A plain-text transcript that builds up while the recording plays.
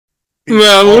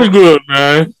Man, what's good,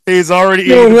 man? He's already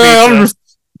You know, eating the man, I'm pizza.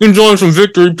 just enjoying some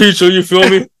victory pizza. You feel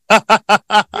me? You know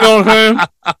what I'm saying?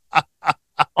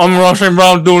 I'm Russell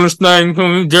Brown doing this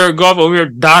thing. Jared Goff over here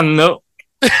dining up.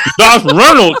 Josh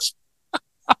Reynolds.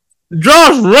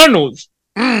 Josh Reynolds.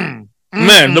 Man,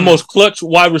 the most clutch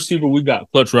wide receiver we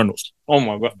got. Clutch Reynolds. Oh,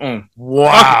 my God.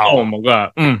 Wow. Oh, my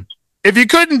God. If you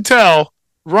couldn't tell,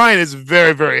 Ryan is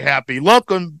very, very happy.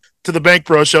 Welcome to the Bank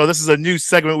Bro Show. This is a new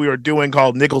segment we are doing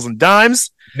called Nickels and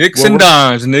Dimes. Nicks and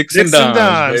dimes,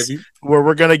 baby. Where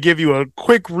we're going to give you a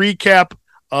quick recap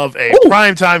of a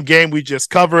primetime game we just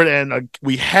covered. And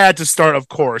we had to start, of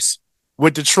course,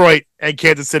 with Detroit and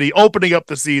Kansas City opening up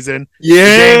the season.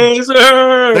 Yes,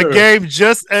 sir. The game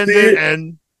just ended.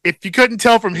 And if you couldn't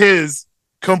tell from his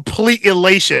complete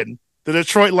elation, the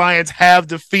Detroit Lions have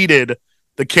defeated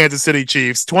the Kansas City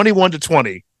Chiefs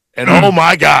 21-20. And oh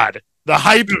my God, the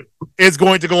hype is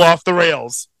going to go off the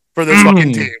rails for this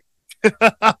fucking team.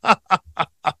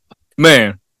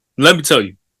 Man, let me tell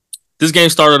you, this game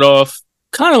started off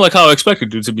kind of like how I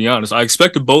expected it to be honest. I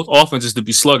expected both offenses to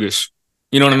be sluggish.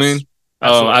 You know what I mean?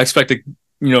 I expected,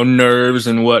 nerves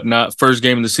and whatnot. First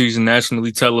game of the season,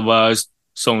 nationally televised,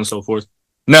 so on and so forth.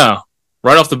 Now,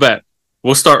 right off the bat,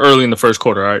 we'll start early in the first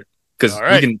quarter, all right? Because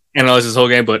we can analyze this whole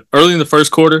game, but early in the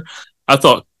first quarter, I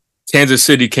thought Kansas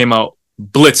City came out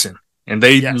blitzing, and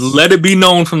they let it be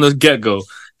known from the get-go.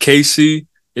 KC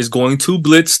is going to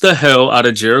blitz the hell out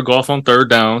of Jared Goff on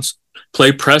third downs,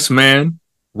 play press man,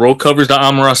 roll covers to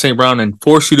Amon-Ra St. Brown, and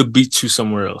force you to beat you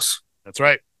somewhere else. That's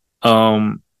right.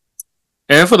 And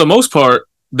for the most part,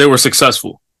 they were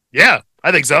successful. Yeah,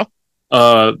 I think so.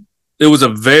 It was a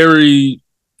very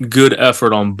good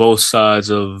effort on both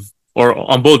sides or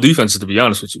on both defenses, to be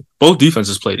honest with you. Both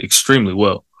defenses played extremely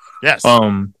well. Yes.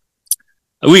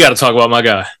 We got to talk about my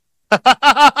guy.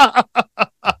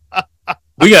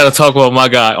 We got to talk about my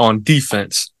guy on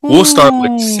defense. We'll start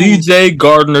with C.J.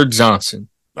 Gardner-Johnson.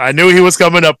 I knew he was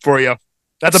coming up for you.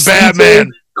 That's a bad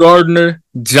man.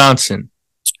 Gardner-Johnson.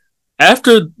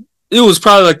 After, it was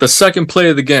probably like the second play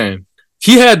of the game,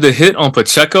 he had the hit on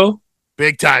Pacheco.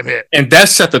 Big time hit. And that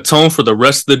set the tone for the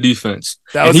rest of the defense.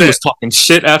 He was talking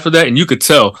shit after that, and you could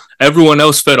tell everyone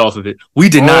else fed off of it. We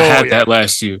did not have that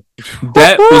last year.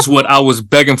 That was what I was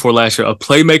begging for last year. A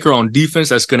playmaker on defense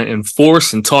that's going to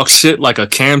enforce and talk shit like a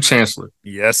Cam Chancellor.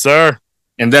 Yes, sir.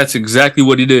 And that's exactly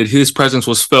what he did. His presence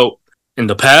was felt in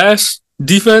the pass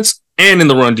defense and in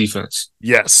the run defense.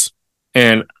 Yes.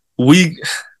 And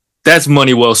that's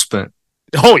money well spent.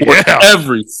 Oh, yeah.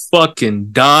 Every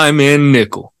fucking dime and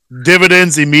nickel.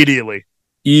 Dividends immediately.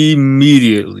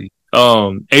 Aiden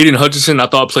Hutchinson, I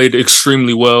thought played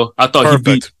extremely well. I thought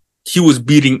he was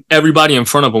beating everybody in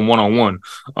front of him one-on-one.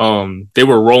 They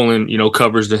were rolling,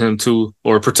 covers to him too,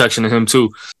 or protection to him too.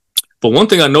 But one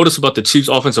thing I noticed about the Chiefs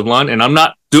offensive line, and I'm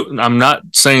not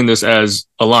saying this as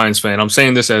a Lions fan, I'm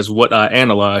saying this as what I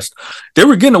analyzed. They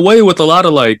were getting away with a lot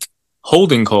of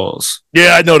holding calls.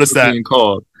 Yeah, I noticed that. Being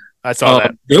called. I saw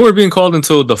that. They weren't being called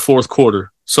until the fourth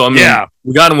quarter. So,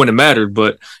 we got him when it mattered.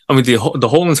 But, the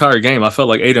whole entire game, I felt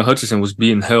like Aiden Hutchinson was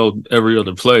being held every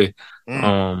other play.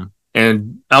 And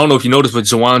I don't know if you noticed, but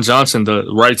Juwan Johnson, the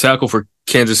right tackle for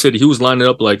Kansas City, he was lining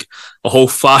up like a whole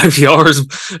 5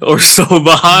 yards or so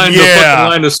behind the fucking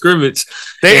line of scrimmage.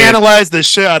 They analyzed the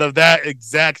shit out of that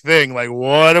exact thing. Like,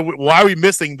 why are we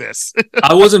missing this?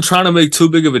 I wasn't trying to make too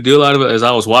big of a deal out of it as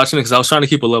I was watching it because I was trying to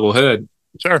keep a level head.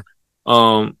 Sure.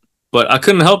 But I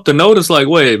couldn't help to notice,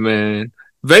 wait, man,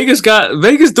 Vegas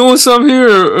doing something here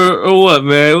or what,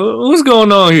 man? What's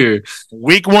going on here?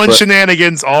 Week one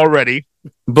shenanigans already.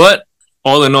 But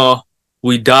all in all,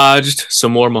 we dodged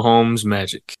some more Mahomes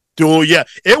magic. Dude, yeah.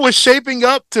 It was shaping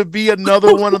up to be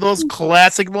another one of those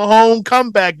classic Mahomes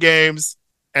comeback games.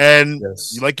 And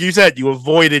like you said, you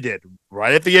avoided it.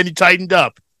 Right at the end, you tightened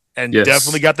up and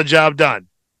definitely got the job done.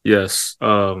 Yes.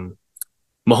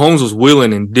 Mahomes was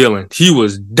wheeling and dealing. He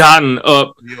was dotting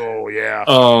up. Oh, yeah.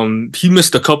 He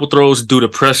missed a couple throws due to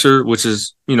pressure, which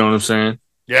is, you know what I'm saying?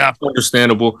 Yeah.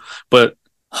 Understandable. But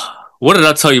what did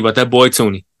I tell you about that boy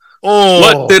Tooney? Oh.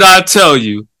 What did I tell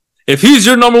you? If he's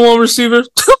your number one receiver,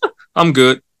 I'm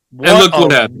good. And look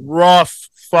what happened. Rough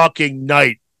fucking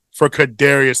night for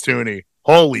Kadarius Tooney.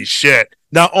 Holy shit.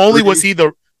 Not only was he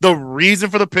the reason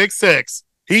for the pick six,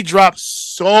 he dropped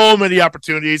so many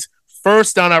opportunities,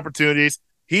 first down opportunities.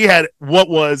 He had it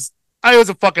was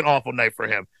a fucking awful night for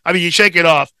him. You shake it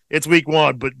off. It's week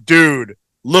one, but dude,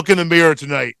 look in the mirror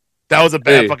tonight. That was a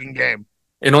bad fucking game.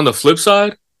 And on the flip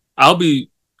side, I'll be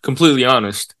completely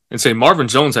honest and say Marvin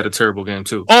Jones had a terrible game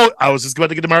too. Oh, I was just about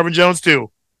to get to Marvin Jones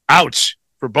too. Ouch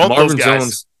for both those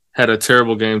guys. had a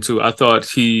terrible game too. I thought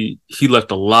he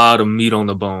left a lot of meat on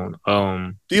the bone.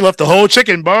 He left the whole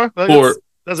chicken, bro. Like, for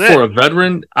that's for it. a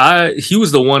veteran, he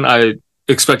was the one I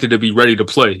expected to be ready to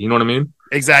play. You know what I mean?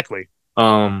 Exactly.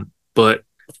 But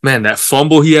man, that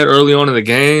fumble he had early on in the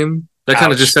game, that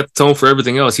kind of Ouch. just set the tone for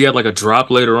everything else. He had like a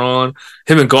drop later on.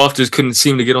 Him and Goff just couldn't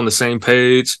seem to get on the same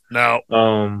page. No.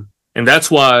 And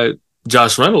that's why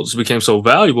Josh Reynolds became so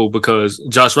valuable because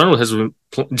Josh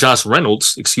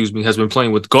Reynolds, excuse me, has been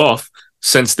playing with Goff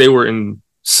since they were in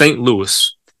St.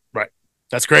 Louis. Right.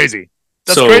 That's crazy.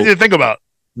 That's crazy to think about.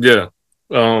 Yeah.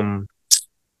 Man,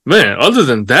 other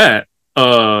than that,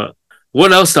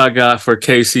 what else I got for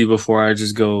KC before I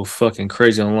just go fucking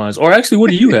crazy on lines? Or actually, what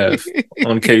do you have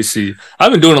on KC?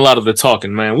 I've been doing a lot of the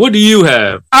talking, man. What do you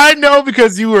have? I know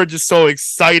because you were just so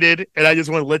excited, and I just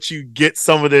want to let you get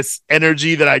some of this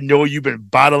energy that I know you've been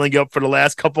bottling up for the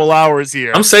last couple hours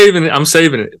here. I'm saving it. I'm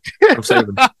saving it.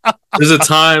 There's a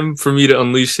time for me to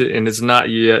unleash it, and it's not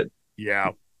yet.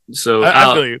 Yeah. So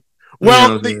I feel you.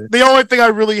 Well, the only thing I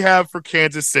really have for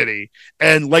Kansas City,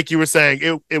 and like you were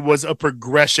saying, it was a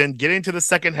progression. Getting to the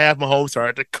second half, Mahomes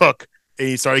started to cook, and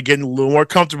he started getting a little more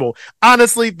comfortable.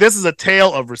 Honestly, this is a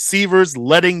tale of receivers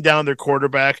letting down their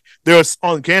quarterback. There was,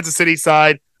 on Kansas City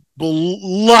side,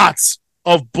 lots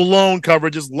of blown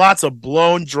coverages, lots of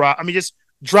blown drop. I mean, just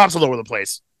drops all over the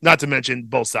place. Not to mention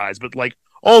both sides, but like,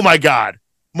 oh my God,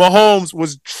 Mahomes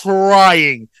was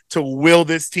trying to will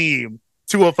this team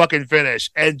to a fucking finish,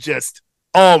 and just,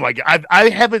 oh my God, I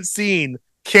haven't seen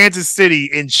Kansas City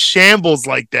in shambles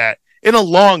like that in a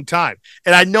long time.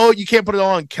 And I know you can't put it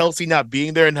all on Kelsey not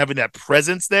being there and having that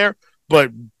presence there,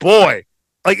 but boy,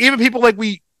 like even people like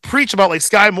we preach about, like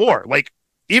Sky Moore, like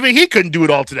even he couldn't do it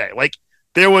all today. Like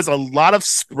there was a lot of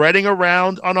spreading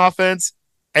around on offense,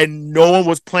 and no one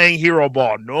was playing hero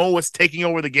ball. No one was taking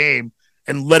over the game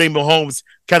and letting Mahomes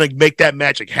kind of make that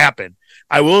magic happen.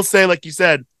 I will say, like you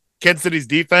said, Kansas City's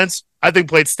defense, I think,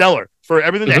 played stellar for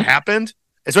everything that happened,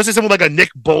 especially someone like a Nick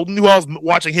Bolton, who I was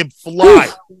watching him fly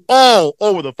all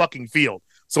over the fucking field.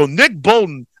 So Nick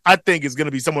Bolton, I think, is going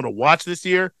to be someone to watch this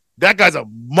year. That guy's a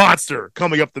monster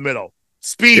coming up the middle.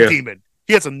 Speed demon.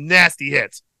 He had some nasty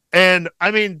hits. And,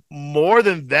 I mean, more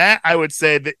than that, I would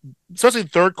say that, especially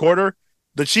third quarter,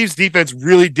 the Chiefs' defense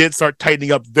really did start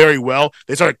tightening up very well.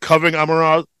 They started covering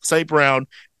Amon-Ra St. Brown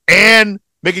and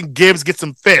making Gibbs get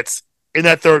some fits in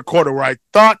that third quarter, where I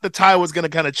thought the tie was going to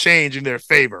kind of change in their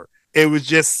favor. It was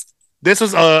just, this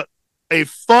was a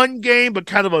fun game, but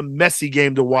kind of a messy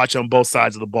game to watch on both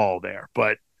sides of the ball there.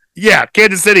 But yeah,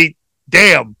 Kansas City,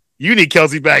 damn, you need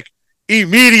Kelsey back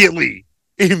immediately.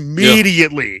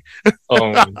 Immediately.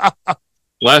 Yeah.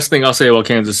 Last thing I'll say about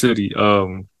Kansas City,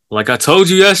 like I told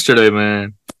you yesterday,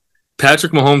 man,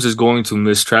 Patrick Mahomes is going to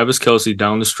miss Travis Kelce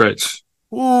down the stretch.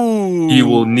 Ooh. He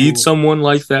will need someone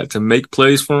like that to make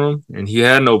plays for him, and he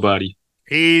had nobody.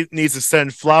 He needs to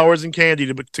send flowers and candy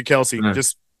to Kelce. Man.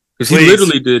 Just because he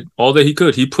literally did all that he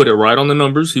could. He put it right on the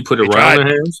numbers. He put it right on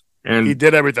the hands, and he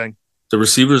did everything. The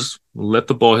receivers let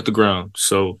the ball hit the ground.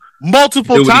 So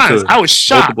multiple times, I was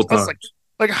shocked. I was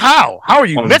like, how? How are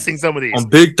you missing some of these? On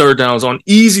big third downs, on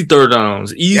easy third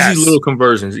downs, easy little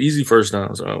conversions, easy first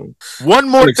downs. One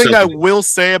more thing I will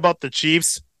say about the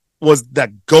Chiefs was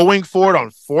that going for it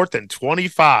on 4th and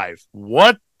 25.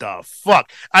 What the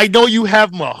fuck? I know you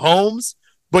have Mahomes,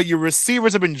 but your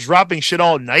receivers have been dropping shit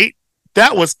all night.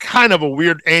 That was kind of a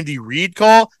weird Andy Reid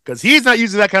call, because he's not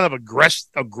using that kind of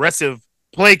aggressive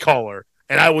play caller.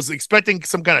 And I was expecting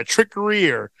some kind of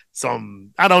trickery or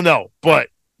some, I don't know. But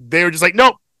they were just like,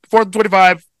 nope, 4th and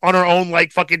 25 on our own,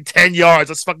 like fucking 10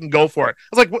 yards. Let's fucking go for it.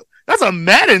 I was like, what? That's a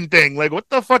Madden thing. Like, what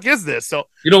the fuck is this? So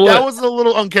you know what? That was a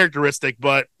little uncharacteristic,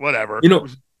 but whatever. You know,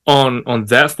 on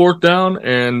that 4th down,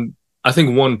 and I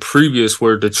think one previous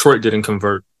where Detroit didn't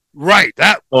convert. Right.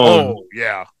 That.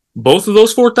 Yeah. Both of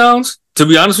those 4th downs. To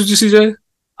be honest with you, CJ,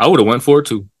 I would have went for it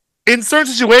too. In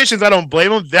certain situations, I don't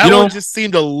blame him. That one just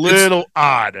seemed a little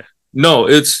odd. No,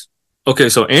 it's okay.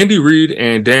 So Andy Reid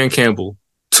and Dan Campbell,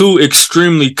 two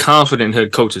extremely confident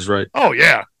head coaches, right? Oh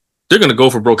yeah. They're gonna go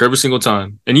for broke every single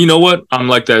time, and you know what? I'm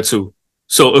like that too.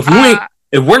 So if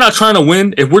we're not trying to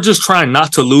win, if we're just trying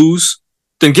not to lose,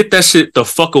 then get that shit the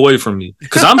fuck away from me,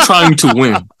 because I'm trying to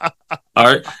win. All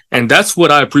right, and that's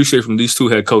what I appreciate from these two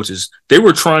head coaches. They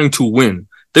were trying to win.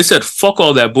 They said, "Fuck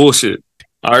all that bullshit."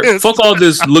 All right, fuck all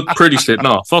this look pretty shit.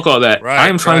 No, fuck all that. I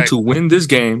am trying to win this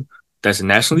game that's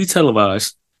nationally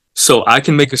televised, so I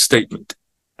can make a statement.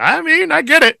 I mean, I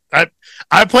get it.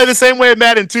 I play the same way at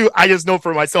Madden too. I just know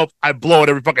for myself, I blow it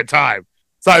every fucking time.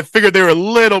 So I figured they were a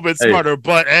little bit smarter.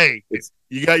 But hey,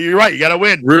 you're right. You got to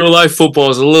win. Real life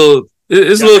football is a little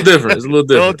different. It's a little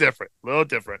different. A little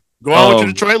different. Going with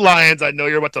the Detroit Lions, I know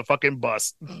you're about to fucking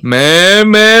bust.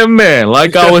 Man.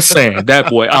 Like I was saying, that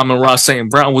boy, Amon-Ra St.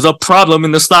 Brown was a problem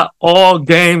in the slot all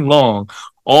game long.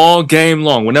 All game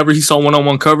long. Whenever he saw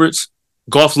one-on-one coverage,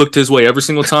 Goff looked his way every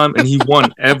single time, and he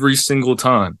won every single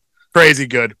time. Crazy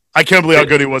good. I can't believe how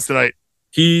good he was tonight.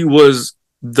 He was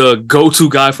the go-to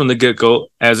guy from the get-go,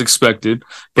 as expected,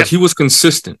 but he was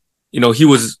consistent. He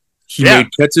made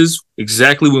catches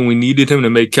exactly when we needed him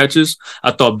to make catches.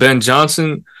 I thought Ben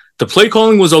Johnson, the play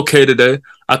calling was okay today.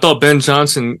 I thought Ben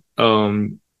Johnson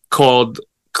called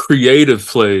creative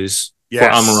plays for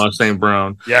Amon-Ra St.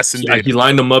 Brown. Yes, indeed. He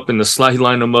lined them up in the slot. He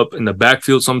lined them up in the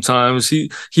backfield sometimes.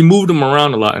 He moved them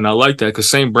around a lot, and I like that because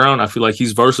St. Brown, I feel like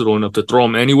he's versatile enough to throw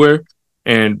him anywhere.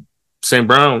 And St.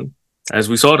 Brown, as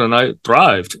we saw tonight,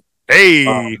 thrived.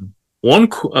 Hey. One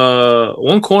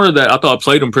corner that I thought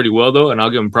played him pretty well, though, and I'll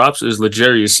give him props, is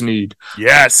L'Jarius Sneed.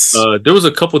 Yes. There was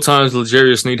a couple times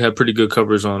L'Jarius Sneed had pretty good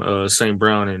covers on St.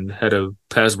 Brown and had a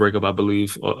pass breakup, I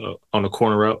believe, on the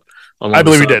corner route. I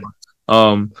believe he did.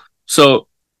 So,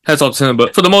 hats off to him.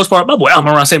 But for the most part, my boy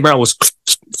Amon-Ra St. Brown was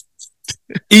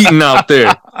eating out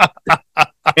there.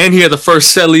 And he had the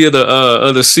first celly of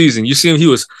the season. You see him? He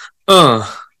was,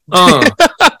 I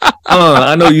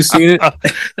know you seen it.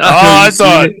 I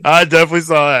saw it. I definitely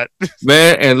saw that.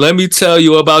 Man, and let me tell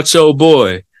you about your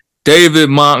boy, David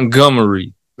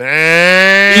Montgomery.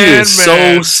 Man, he is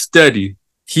so steady.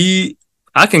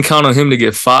 I can count on him to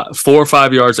get 4 or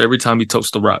 5 yards every time he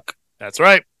touches the rock. That's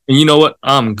right. And you know what?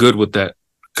 I'm good with that.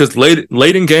 Because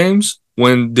late in games,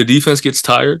 when the defense gets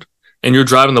tired and you're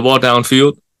driving the ball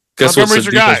downfield, guess what's the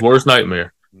defense's worst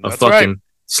nightmare? That's a fucking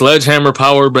sledgehammer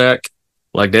power back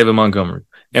like David Montgomery.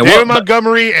 And David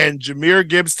Montgomery and Jahmyr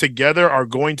Gibbs together are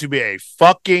going to be a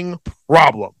fucking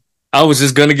problem. I was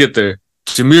just going to get there.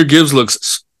 Jahmyr Gibbs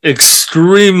looks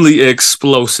extremely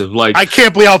explosive. Like, I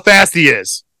can't believe how fast he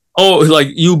is. Oh, like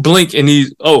you blink and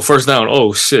he's, first down.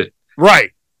 Oh, shit.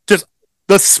 Right. Just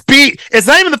the speed. It's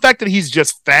not even the fact that he's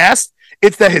just fast.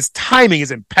 It's that his timing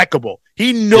is impeccable.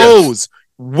 He knows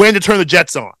when to turn the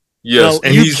jets on. Yes.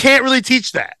 And you can't really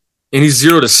teach that. And he's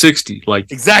 0 to 60.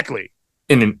 Like, exactly.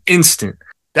 In an instant.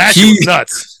 That's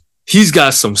nuts. He's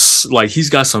got some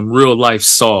real life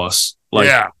sauce. Like,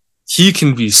 he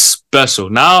can be special.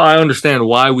 Now I understand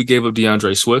why we gave up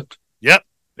DeAndre Swift. Yep.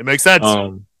 It makes sense.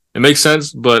 It makes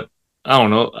sense, but I don't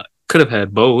know. Could have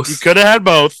had both. You could have had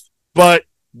both, but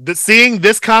seeing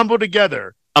this combo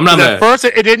together, I'm not mad. At first,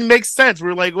 it didn't make sense. We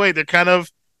were like, wait, they're kind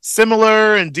of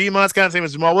similar, and Demon's kind of same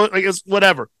as Jamal. Like, it's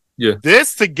whatever. Yeah.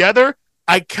 This together,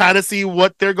 I kind of see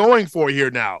what they're going for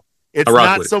here now. It's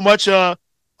not so much a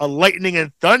lightning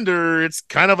and thunder. It's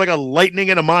kind of like a lightning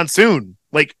and a monsoon.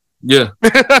 Like, yeah.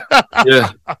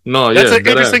 No, that's an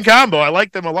interesting combo. I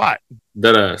like them a lot.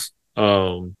 That ass.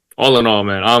 All in all,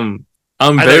 man,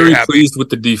 I'm very pleased with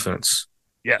the defense.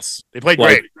 Yes, they played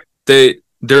great.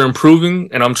 They're improving,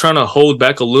 and I'm trying to hold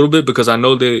back a little bit because I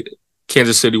know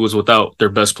Kansas City was without their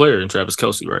best player in Travis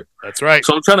Kelce, right? That's right.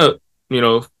 So I'm trying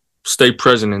to, stay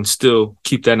present and still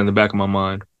keep that in the back of my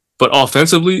mind. But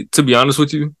offensively, to be honest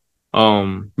with you,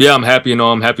 I'm happy.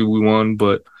 I'm happy we won,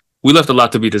 but we left a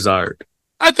lot to be desired.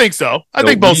 I think so. I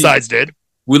think both sides did.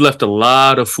 We left a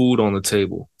lot of food on the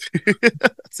table.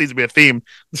 Seems to be a theme.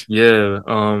 Yeah.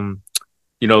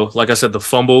 Like I said, the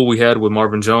fumble we had with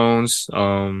Marvin Jones.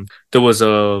 There was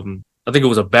I think it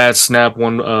was a bad snap.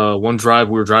 One drive,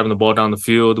 we were driving the ball down the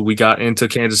field. We got into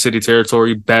Kansas City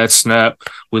territory. Bad snap.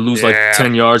 We lose like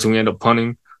 10 yards and we end up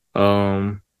punting.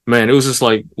 Man, it was just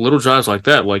like little drives like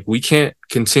that. Like, we can't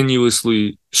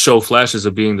continuously show flashes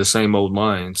of being the same old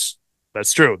Lions.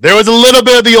 That's true. There was a little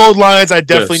bit of the old Lions I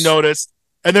definitely noticed.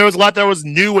 And there was a lot that was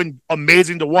new and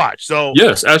amazing to watch. So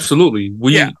yes, absolutely.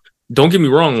 Don't get me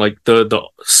wrong, like the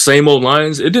same old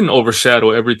Lions, it didn't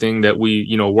overshadow everything that we,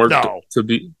 worked to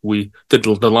be.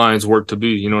 The Lions worked to be,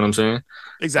 you know what I'm saying?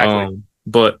 Exactly.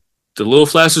 But the little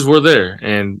flashes were there,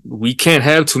 and we can't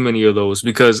have too many of those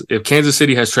because if Kansas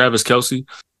City has Travis Kelce,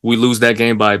 we lose that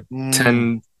game by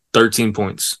 10, 13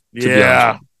 points.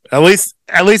 Yeah. At least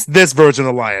this version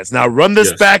of the Lions. Now run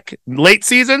this back late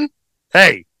season.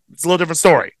 Hey, it's a little different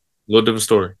story.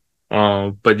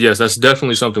 But yes, that's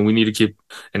definitely something we need to keep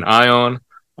an eye on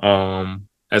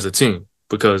as a team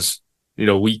because,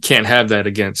 we can't have that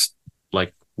against,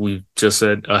 like we just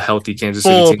said, a healthy Kansas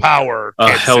City team. Full power.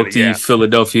 A healthy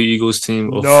Philadelphia Eagles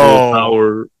team. Full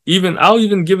power. I'll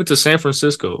even give it to San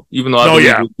Francisco, even though I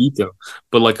believe we beat them.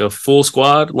 But like a full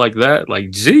squad like that,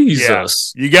 like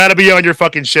Jesus. Yeah. You got to be on your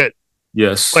fucking shit.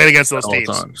 Yes. Playing against those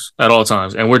teams. At all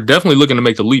times. And we're definitely looking to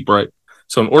make the leap, right?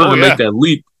 So in order to make that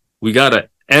leap, we got to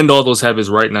end all those habits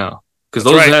right now. Because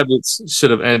those habits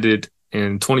should have ended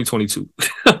in 2022.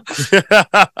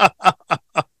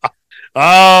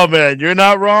 Oh man, you're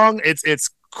not wrong. It's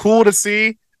cool to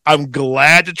see. I'm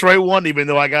glad Detroit won, even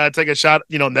though I gotta take a shot,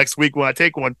 next week when I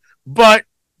take one. But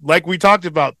like we talked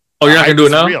about, Oh, you're not gonna do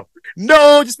it now? Real.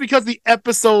 No, just because the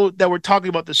episode that we're talking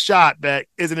about the shot that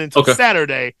isn't until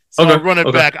Saturday. So I'll run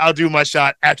it back. I'll do my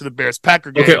shot after the Bears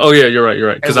Packer game. Okay. Oh yeah, you're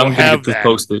right. Because I'm gonna get this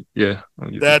posted. Yeah.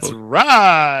 That's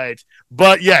right.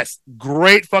 But yes,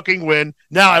 great fucking win.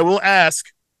 Now I will ask,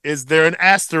 is there an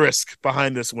asterisk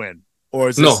behind this win? Or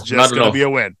is this just going to be a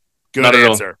win? Good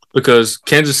answer. Because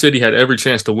Kansas City had every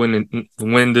chance to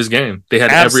win this game. They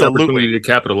had every opportunity to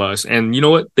capitalize. And you know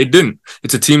what? They didn't.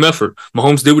 It's a team effort.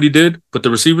 Mahomes did what he did, but the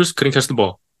receivers couldn't catch the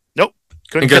ball. Nope.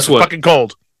 Couldn't catch the fucking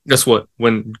cold. Guess what?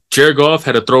 When Jared Goff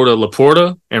had to throw to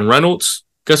Laporta and Reynolds,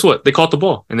 guess what? They caught the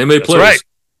ball and they made plays.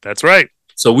 That's right.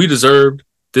 So we deserved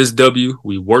this W.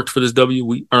 We worked for this W.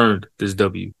 We earned this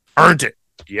W. Earned it.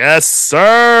 Yes,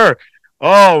 sir.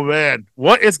 Oh man,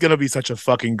 what is going to be such a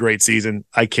fucking great season?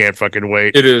 I can't fucking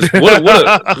wait. It is. What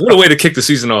a way to kick the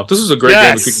season off. This was a great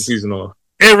game to kick the season off.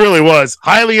 It really was.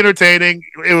 Highly entertaining.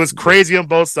 It was crazy on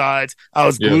both sides. I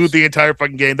was glued the entire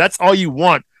fucking game. That's all you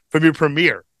want from your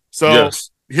premiere. So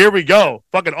here we go.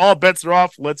 Fucking all bets are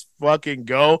off. Let's fucking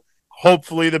go.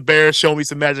 Hopefully the Bears show me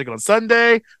some magic on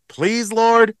Sunday. Please,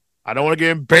 Lord. I don't want to get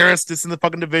embarrassed. This in the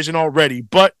fucking division already,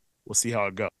 but we'll see how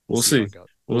it goes. We'll see.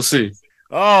 We'll see.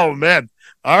 Oh, man.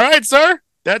 All right, sir.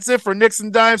 That's it for Nicks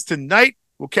and Dimes tonight.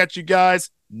 We'll catch you guys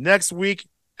next week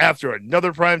after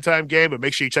another primetime game. But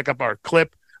make sure you check out our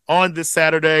clip on this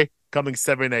Saturday, coming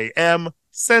 7 a.m.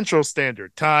 Central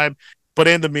Standard Time. But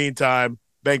in the meantime,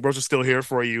 Bank Bros are still here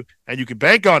for you, and you can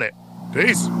bank on it.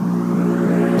 Peace.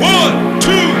 1,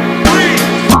 2,